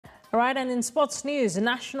All right, and in sports news, the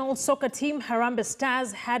national soccer team Harambee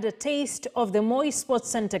Stars had a taste of the Moi Sports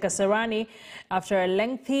Centre Kasarani after a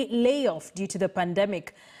lengthy layoff due to the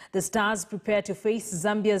pandemic. The Stars prepare to face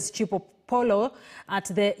Zambia's Chipolopolo at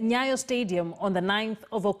the Nyayo Stadium on the 9th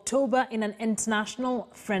of October in an international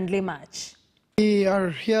friendly match. We are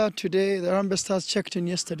here today. The Harambee Stars checked in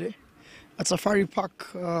yesterday at Safari Park.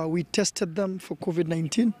 We tested them for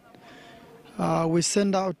COVID-19. We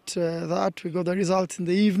sent out that. We got the results in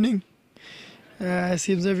the evening.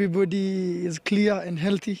 Seems everybody is clear and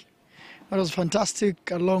healthy. That was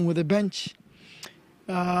fantastic, along with the bench.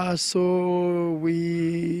 So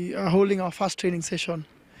we are holding our first training session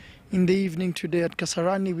in the evening today at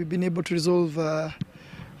Kasarani. We've been able to resolve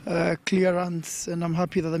clearance, and I'm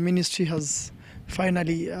happy that the ministry has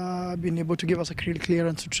finally been able to give us a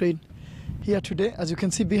clearance to train here today. As you can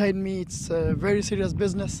see behind me, it's a very serious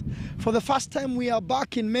business. For the first time, we are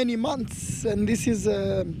back in many months, and this is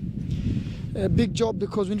a big job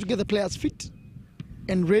because we need to get the players fit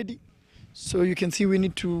and ready. So you can see we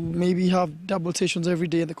need to maybe have double sessions every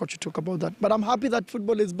day, and the coach will talk about that. But I'm happy that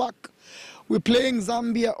football is back. We're playing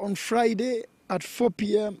Zambia on Friday at 4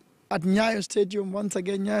 p.m. at Nyayo Stadium. Once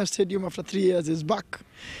again, Nyayo Stadium after 3 years is back.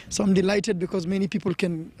 So I'm delighted because many people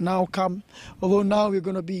can now come, although now we're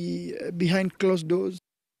going to be behind closed doors.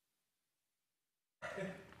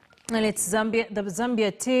 And it's Zambia. The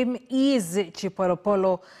Zambia team is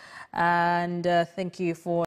Chipolopolo. And thank you for